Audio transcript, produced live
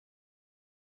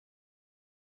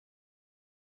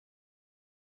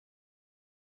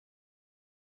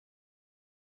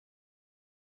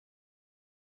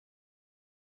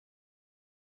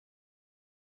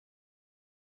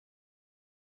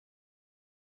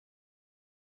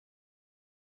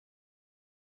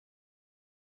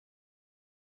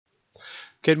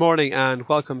Good morning and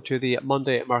welcome to the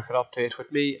Monday market update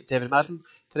with me, David Madden.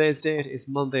 Today's date is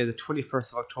Monday the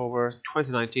 21st of October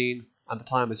 2019 and the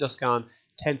time has just gone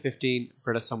 10:15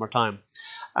 British Summer Time.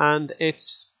 And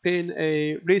it's been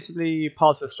a reasonably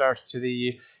positive start to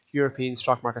the European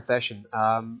stock market session.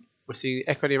 We're seeing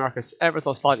equity markets ever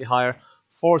so slightly higher.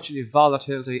 Fortunately,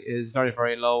 volatility is very,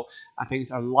 very low and things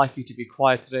are likely to be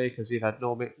quiet today because we've had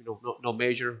no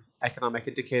major economic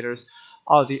indicators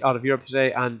out of Europe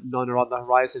today, and none are on the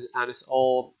horizon, and it's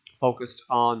all focused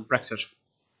on Brexit.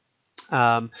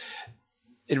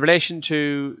 In relation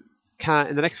to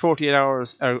in the next 48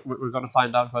 hours, we're going to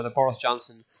find out whether Boris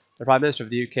Johnson, the Prime Minister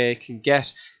of the UK, can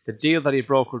get the deal that he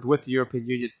brokered with the European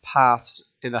Union passed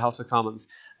in the House of Commons,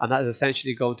 and that is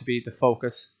essentially going to be the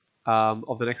focus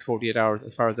of the next 48 hours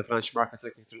as far as the financial markets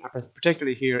are concerned.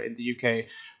 Particularly here in the UK,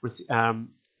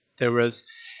 there was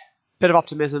a bit of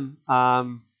optimism.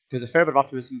 There's a fair bit of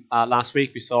optimism last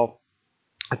week. We saw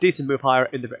a decent move higher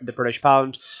in the British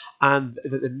pound, and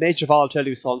the major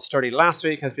volatility we saw in sterling last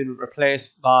week has been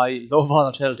replaced by low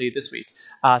volatility this week.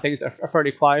 Things are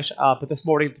fairly quiet, but this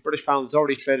morning the British pound is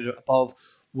already traded above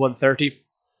 130.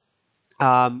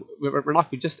 We're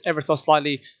knocking just ever so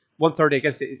slightly 130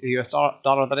 against the US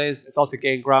dollar, that is. It's also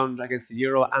gained ground against the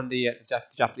euro and the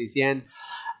Japanese yen.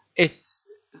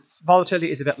 Volatility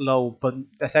is a bit low, but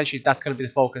essentially that's going to be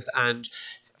the focus. And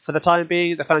for the time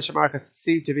being, the financial markets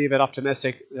seem to be a bit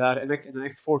optimistic that in the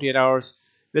next 48 hours,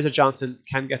 Mr. Johnson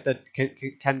can get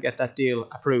that deal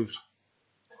approved.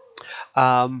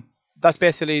 That's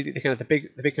basically the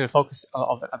big kind of focus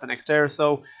of the next day or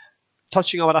so.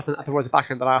 Touching on what happened towards the back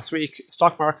end of last week,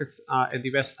 stock markets in the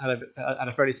US had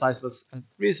a fairly sizable,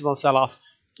 reasonable sell-off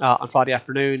on Friday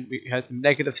afternoon. We had some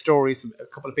negative stories from a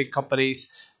couple of big companies,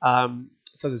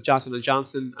 such as Johnson &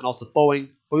 Johnson and also Boeing.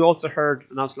 But we also heard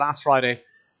announced last Friday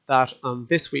that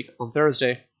this week, on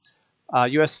Thursday,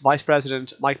 US Vice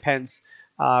President Mike Pence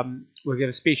will give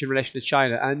a speech in relation to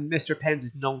China. And Mr. Pence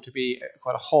is known to be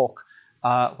quite a hawk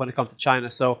when it comes to China.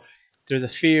 So there's a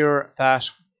fear that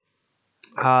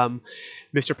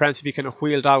Mr. Pence will be kind of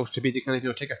wheeled out to be the kind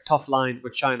of take a tough line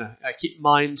with China. Keep in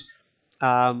mind,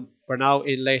 we're now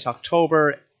in late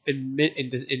October. In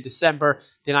December,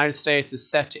 the United States is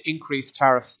set to increase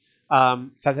tariffs,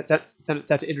 set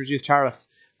to introduce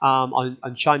tariffs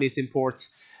on Chinese imports,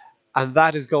 and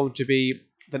that is going to be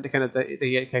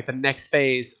the next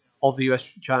phase of the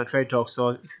US-China trade talks.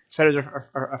 So traders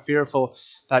are fearful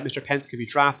that Mr. Pence could be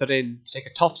drafted in to take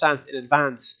a tough stance in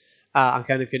advance. And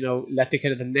let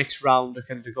the next round of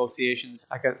negotiations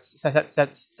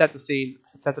set the scene,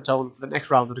 set the tone for the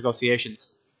next round of negotiations.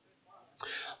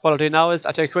 What I'll do now is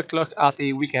I'll take a quick look at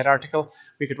the week ahead article.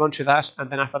 We could run through that, and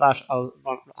then after that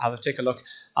I'll take a look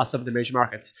at some of the major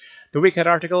markets. The week ahead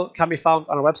article can be found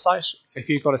on our website. If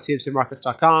you go to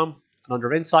cmcmarkets.com and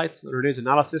under Insights, under News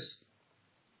Analysis,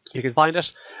 you can find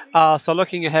it. So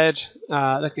looking ahead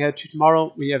to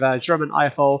tomorrow, we have German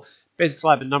IFO business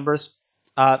climate numbers.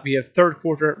 We have third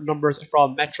quarter numbers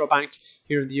from Metro Bank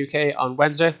here in the UK on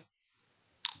Wednesday.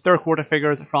 Third quarter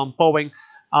figures from Boeing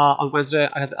on Wednesday.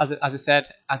 As I said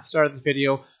at the start of this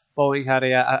video, Boeing had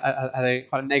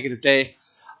quite a negative day.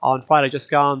 On Friday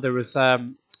just gone, there was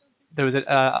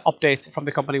updates from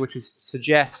the company which was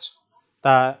suggest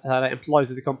that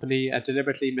employees of the company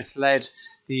deliberately misled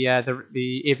the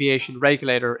aviation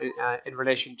regulator in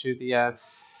relation to the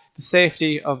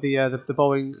safety of the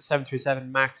Boeing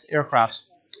 737 MAX aircraft.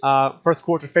 First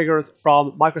quarter figures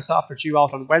from Microsoft are due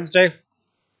out on Wednesday.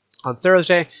 On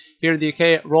Thursday, here in the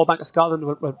UK, Royal Bank of Scotland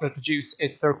will produce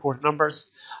its third quarter numbers.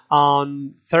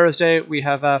 On Thursday, we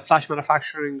have flash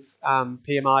manufacturing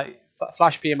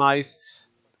flash PMIs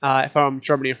from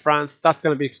Germany and France. That's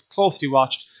going to be closely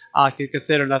watched,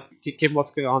 considering that given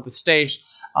what's going on in the state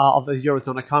of the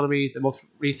Eurozone economy. The most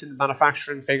recent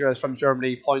manufacturing figures from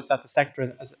Germany points that the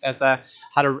sector has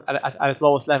had at its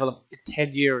lowest level in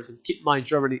 10 years. And keep in mind,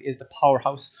 Germany is the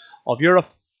powerhouse of Europe.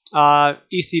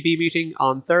 ECB meeting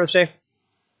on Thursday.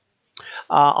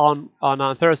 On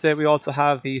Thursday, we also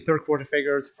have the third quarter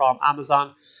figures from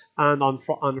Amazon, and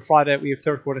on Friday we have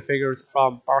third quarter figures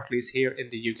from Barclays here in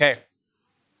the UK.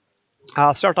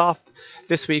 I'll start off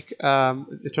this week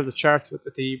in terms of charts with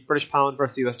the British pound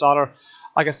versus the US dollar.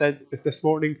 Like I said, this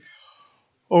morning,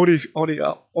 only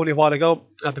a while ago,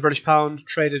 the British pound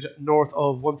traded north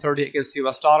of 130 against the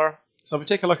US dollar. So if we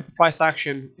take a look at the price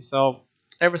action, so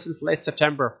ever since late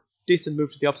September, decent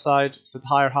move to the upside. So the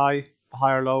higher high, the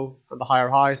higher low, and the higher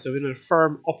high. So we're in a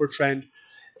firm upward trend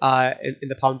in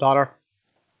the pound dollar.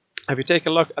 If you take a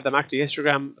look at the MACD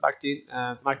histogram, the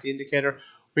MACD indicator,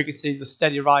 we can see the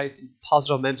steady rise in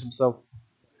positive momentum. So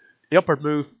the upward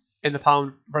move in the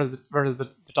pound versus the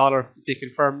the dollar is being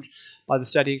confirmed by the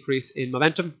steady increase in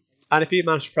momentum. And if you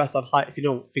manage to press on high, if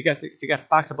you get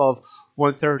back above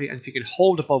 130, and if you can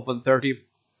hold above 130,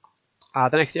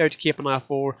 the next area to keep an eye out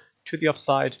for to the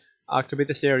upside could be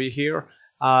this area here,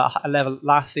 a level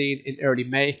last seen in early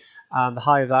May. The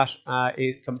high of that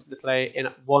comes into play in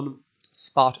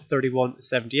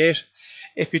 1.3178.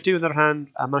 If you do, on the other hand,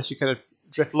 manage to kind of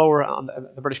drift lower on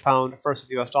the British pound versus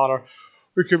the US dollar,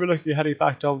 we could be looking at heading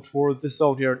back down toward this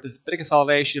zone here. There's a bit of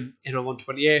consolidation in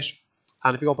 128,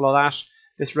 and if you go below that,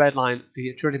 this red line,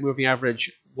 the 30 moving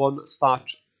average,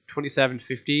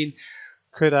 1.2715,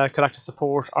 could act as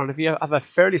support. Or if you have a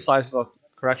fairly sizable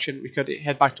correction, we could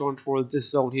head back down towards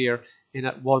this zone here in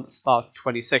at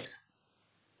 1.26.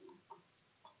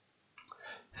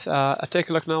 So, I'll take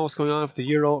a look now what's going on with the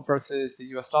euro versus the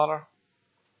US dollar.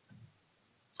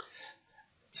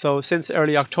 So since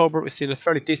early October, we've seen a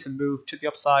fairly decent move to the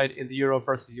upside in the euro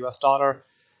versus US dollar.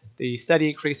 The steady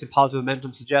increase in positive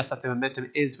momentum suggests that the momentum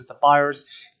is with the buyers.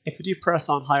 If we do press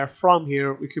on higher from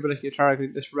here, we could be looking at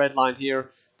targeting this red line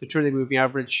here, the 30 moving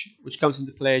average, which comes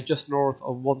into play just north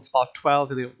of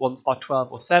 1.12 in the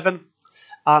 1.1207.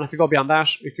 And if we go beyond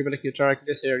that, we could be looking at targeting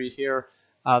this area here,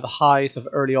 the highs of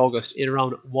early August in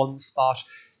around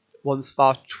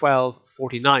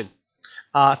 1.1249.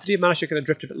 If you do manage to kind of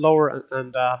drift a bit lower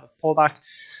and have a pullback,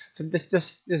 then this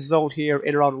zone here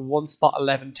in around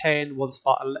 1.1110,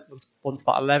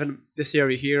 1.11, this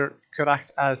area here could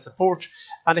act as support.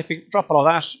 And if we drop below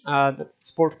that, the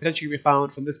support potentially can be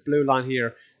found from this blue line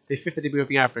here, the 50-day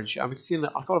moving average. And we've seen on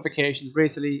a couple of occasions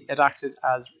recently it acted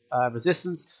as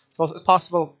resistance. So it's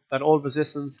possible that old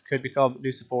resistance could become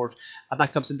new support, and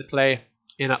that comes into play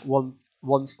in at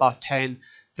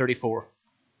 1.1034.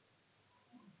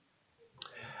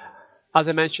 As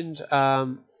I mentioned,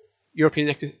 European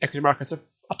equity markets are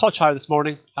a touch higher this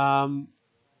morning. A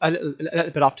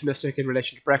little bit optimistic in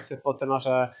relation to Brexit, but they're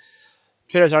not.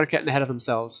 Traders aren't getting ahead of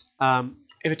themselves.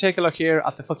 If we take a look here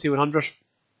at the FTSE 100,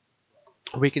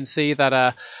 we can see that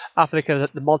after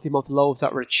the multi-month lows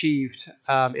that were achieved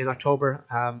in October,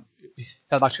 we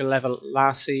fell back to a level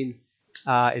last seen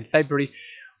in February.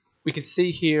 We can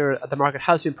see here the market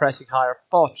has been pressing higher,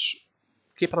 but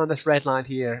keep an eye on this red line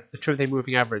here, the 2-day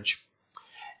moving average.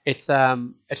 It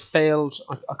failed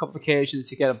on a couple of occasions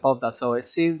to get above that, so it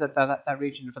seems that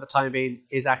region for the time being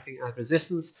is acting as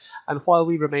resistance. And while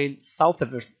we remain south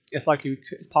of it, it's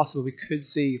possible we could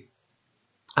see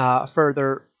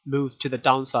further moves to the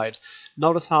downside.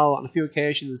 Notice how on a few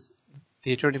occasions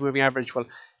the 2-day moving average will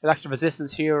act as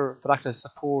resistance here, but act as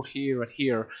support here and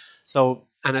here. So,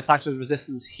 and it's acted as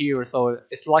resistance here. So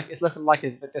it's looking like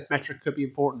that this metric could be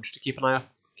important to keep an eye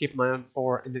on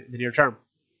for in the near term.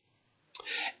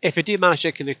 If we do manage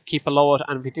to kind of keep below it,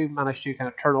 and if we do manage to kind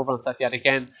of turn over on that yet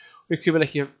again, we could be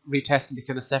looking at retesting the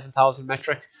kind of 7,000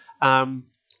 metric.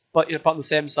 But on the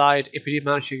same side, if we do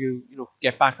manage to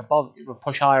get back above,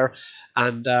 push higher,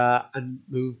 and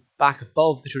move back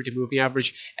above the 2-day moving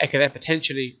average, it could then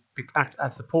potentially act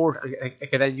as support, and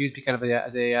it could then use kind of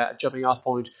as a jumping off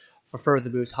point for further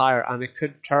moves higher, and it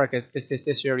could target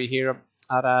this area here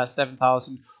at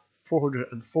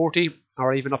 7,440,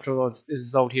 or even up to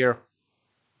this zone here,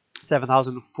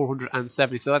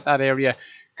 7,470. So that area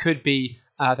could be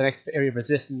the next area of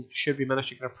resistance should we manage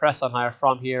to kind of press on higher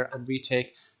from here and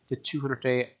retake the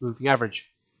 200-day moving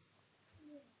average.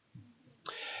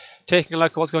 Taking a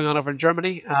look at what's going on over in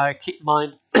Germany, keep in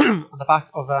mind on the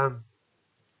back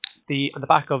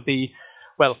of the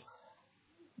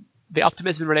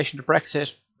optimism in relation to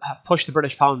Brexit pushed the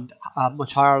British pound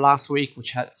much higher last week, which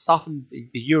had softened the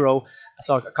euro.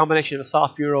 So a combination of a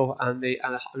soft euro and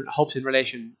hopes in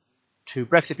relation to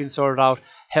Brexit being sorted out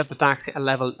helped the DAX at a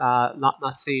level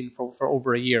not seen for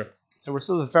over a year. So we're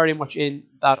still very much in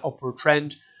that upward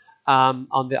trend on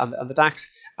the DAX,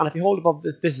 and if you hold above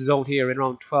this zone here in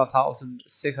around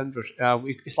 12,600,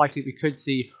 it's likely we could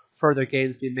see further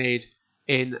gains being made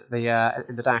in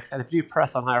the DAX. And if you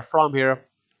press on higher from here,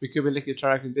 we could be looking at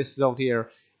targeting this zone here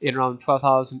in around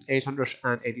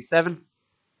 12,887.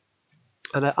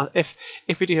 And if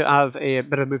we do have a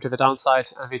bit of a move to the downside,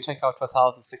 and we check out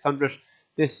 12,600,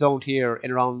 this zone here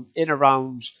in around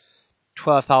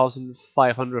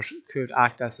 12,500 could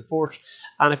act as support.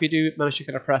 And if you do manage to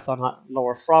kind of press on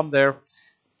lower from there,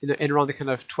 in around the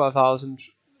kind of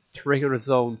 12,300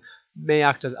 zone, may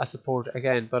act as support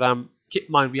again. But keep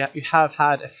in mind we have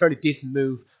had a fairly decent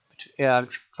move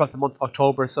throughout the month of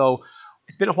October, so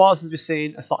it's been a while since we've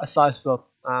seen a sizable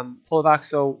pullback.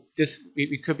 So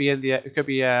we could be in the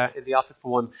offer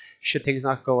for one should things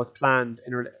not go as planned,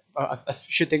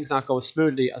 should things not go as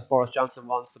smoothly as Boris Johnson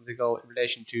wants them to go in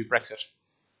relation to Brexit.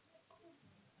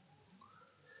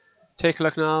 Take a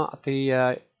look now at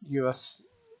the US,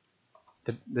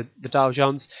 the Dow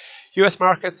Jones. US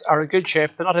markets are in good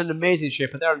shape. They're not in amazing shape,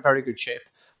 but they're in very good shape.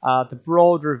 The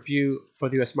broader view for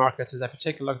the US markets is that if you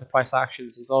take a look at the price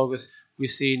action since August, we've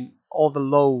seen all the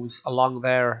lows along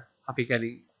there have been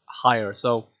getting higher.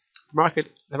 So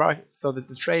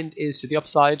the trend is to the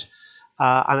upside,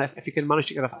 and if you can manage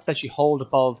to essentially hold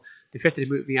above the 50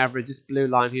 moving average, this blue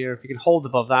line here, if you can hold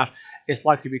above that, it's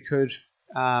likely we could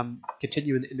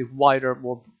continue in the wider,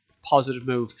 more positive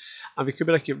move. And we could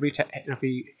be looking at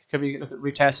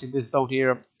retesting this zone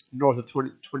here north of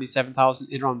 27,000,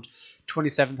 in around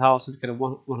 27,000, kind of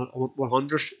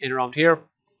 100 in around here.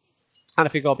 And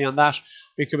if we go beyond that,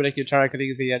 we could be looking at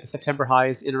targeting the September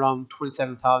highs in around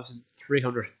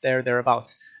 27,300,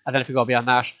 thereabouts. And then if we go beyond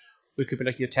that, we could be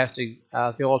looking at testing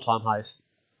the all-time highs.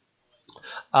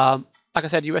 Like I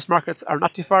said, US markets are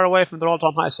not too far away from their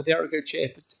all-time highs, so they are in good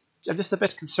shape. I'm just a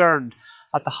bit concerned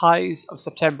that the highs of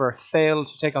September failed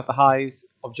to take out the highs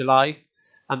of July,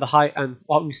 and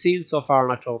what we've seen so far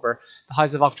in October, the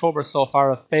highs of October so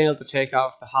far have failed to take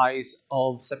out the highs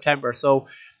of September. So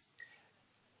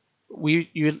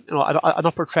an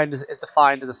upward trend is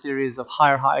defined as a series of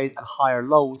higher highs and higher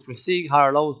lows. We're seeing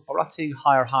higher lows, but we're not seeing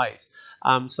higher highs.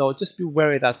 So just be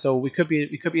wary of that. So we could be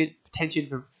potentially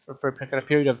for a kind of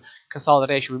period of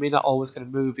consolidation. We may not always kind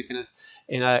of move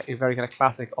in very kind of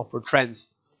classic upward trends.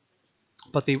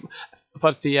 But the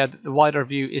wider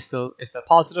view is still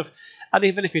positive, and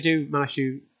even if you do manage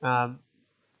to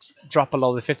drop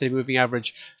below the 50 moving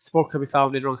average, support can be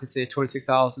found in around, say,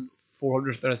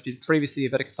 26,400. There has been previously a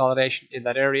bit of consolidation in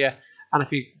that area, and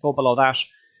if you go below that,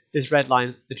 this red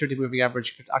line, the 30 moving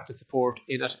average, could act as support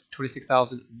in at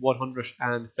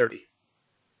 26,130.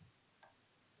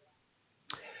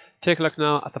 Take a look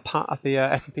now at the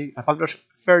S&P 500.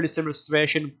 Fairly similar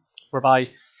situation, whereby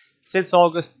since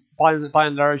August, by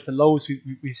and large, the lows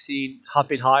we've seen have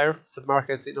been higher. So the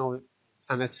market's,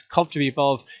 and it's comfortably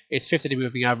above its 50-day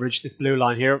moving average, this blue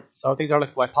line here. So things are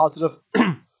looking quite positive.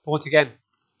 But once again,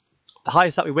 the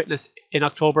highs that we witnessed in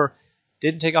October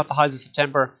didn't take out the highs of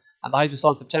September, and the highs we saw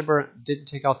in September didn't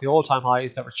take out the all-time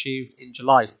highs that were achieved in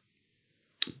July.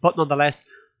 But nonetheless,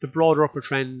 the broader upward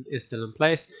trend is still in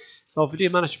place. So if we do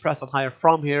manage to press on higher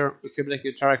from here, we could be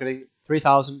looking at targeting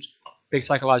 3,000, big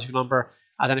psychological number,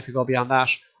 and then if we go beyond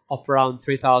that, up around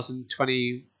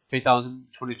 3,020,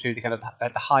 3,022, the kind of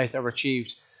the highs that were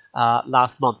achieved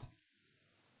last month.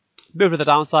 Moving to the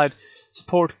downside,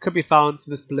 support could be found for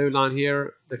this blue line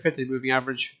here, the 50 moving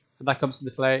average, and that comes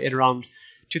into play in around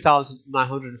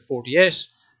 2,948.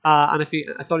 And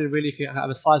it's only really if you have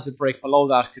a sizable break below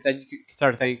that, then you could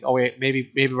start to think, oh wait, maybe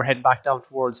we're heading back down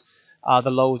towards the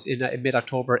lows in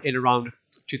mid-October in around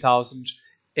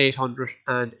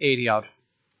 2,880 odd.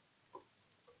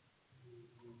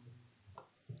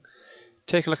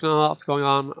 Take a look now at what's going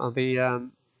on the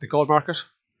gold market.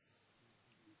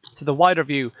 So the wider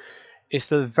view is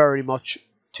still very much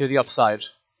to the upside.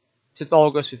 Since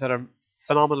August, we've had a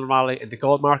phenomenal rally in the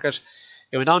gold market.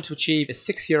 It went on to achieve a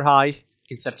 6-year high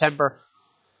in September.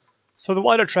 So the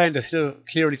wider trend is still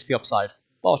clearly to the upside.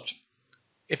 But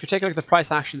if you take a look at the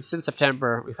price action since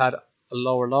September, we've had a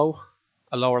lower low,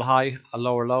 a lower high, a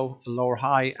lower low, a lower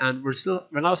high, and we're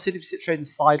now trading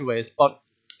sideways. But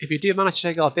if you do manage to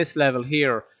take out this level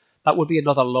here, that would be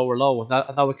another lower low, and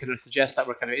that would kind of suggest that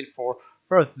we're kind of in for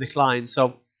further decline.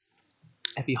 So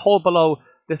if you hold below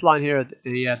this line here,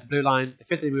 the blue line, the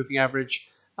 50 moving average,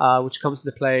 which comes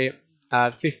into play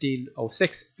at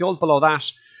 1506, if you hold below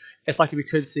that, it's likely we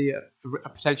could see a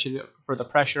potential for the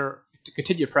pressure to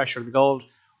continue pressure in the gold.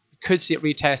 We could see it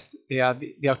retest the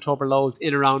October lows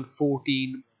in around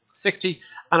 1460,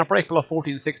 and a break below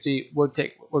 1460 would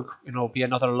be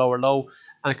another lower low,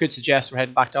 and it could suggest we're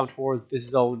heading back down towards this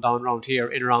zone down around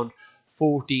here in around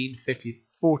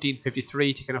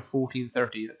 1453 to kind of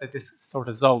 1430, this sort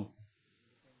of zone.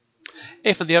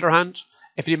 If on the other hand,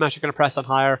 if you manage to kind of press on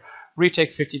higher, retake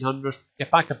 1500, get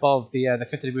back above the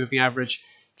 50 moving average,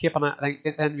 keep on it,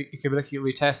 then you could be looking at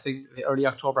retesting the early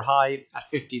October high at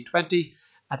 1520,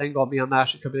 and then going beyond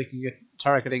that, you could be looking at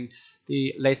targeting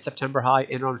the late September high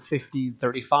in around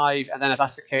 1535, and then if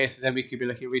that's the case, then we could be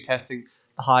looking at retesting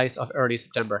the highs of early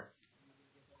September.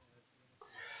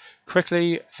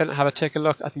 Quickly take a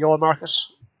look at the oil market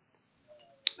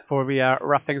before we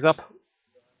wrap things up.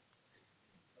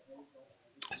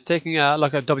 Taking a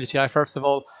look at WTI first of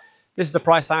all, this is the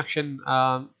price action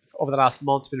over the last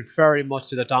month. It's been very much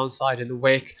to the downside in the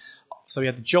wake. So we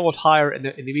had the jolt higher in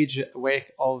the immediate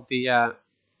wake of the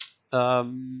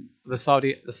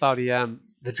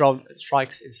drone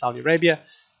strikes in Saudi Arabia.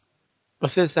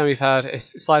 But since then we've had a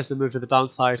sizable move to the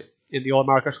downside in the oil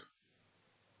market.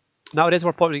 Now it is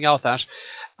worth pointing out that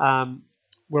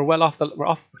we're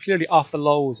clearly off the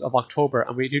lows of October,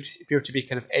 and we do appear to be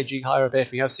kind of edging higher a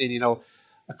bit. We have seen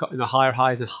higher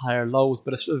highs and higher lows,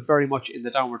 but it's still very much in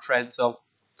the downward trend. So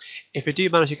if we do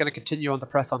manage to kind of continue on the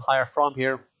press on higher from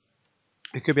here,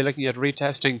 we could be looking at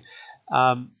retesting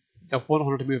the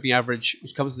 100 moving average,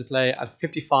 which comes into play at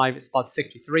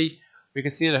 55.63. We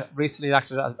can see it recently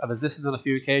acted as a resistance on a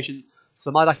few occasions, so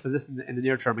it might act as resistance in the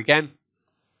near term again.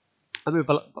 And move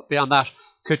beyond that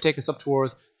could take us up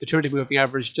towards the 200 moving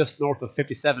average just north of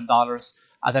 $57,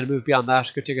 and then a move beyond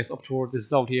that could take us up toward this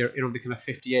zone here around the kind of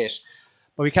 58.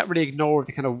 But we can't really ignore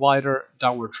the kind of wider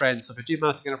downward trend. So if we do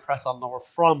manage to kind of press on lower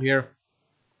from here,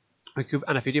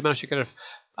 and if we do manage to kind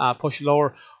of push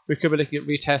lower, we could be looking at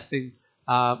retesting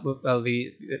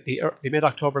the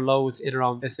mid-October lows in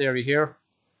around this area here,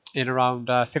 in around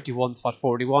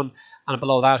 51.41, and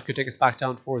below that could take us back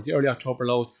down towards the early October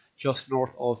lows just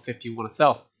north of 51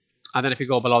 itself. And then if we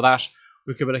go below that,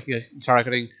 we could be looking at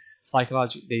targeting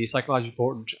the psychologically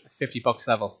important $50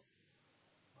 level.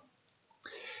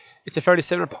 It's a fairly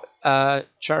similar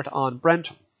chart on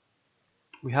Brent.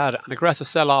 We had an aggressive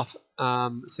sell-off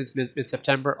since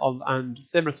mid-September, and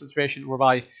similar situation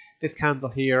whereby this candle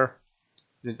here,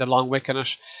 the long wick in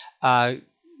it, come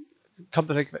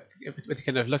to think with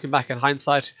kind of looking back in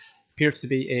hindsight, appears to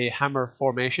be a hammer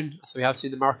formation. So we have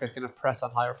seen the market kind of press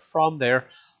on higher from there,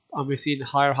 and we've seen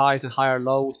higher highs and higher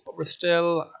lows, but we're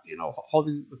still,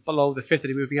 holding below the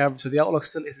 50 moving average. So the outlook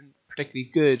still isn't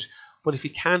particularly good. But if we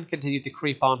can continue to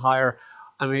creep on higher,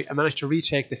 and we manage to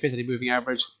retake the 50 moving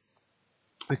average,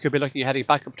 we could be looking at heading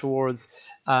back up towards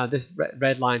this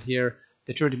red line here,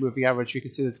 the 200 moving average. You can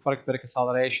see there's quite a bit of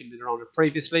consolidation in around it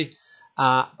previously,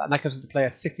 and that comes into play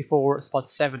at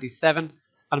 64.77, and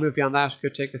a move beyond that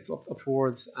could take us up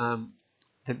towards the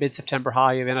mid-September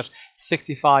high of at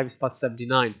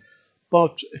 65.79.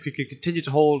 But if you could continue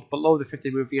to hold below the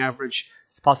 50 moving average,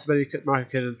 it's a possibility the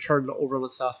market could turn over on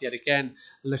itself yet again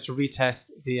and look to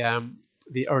retest the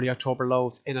early October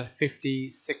lows in at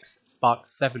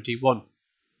 56.71.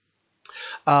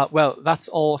 Well, that's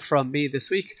all from me this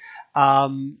week.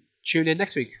 Tune in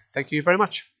next week. Thank you very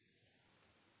much.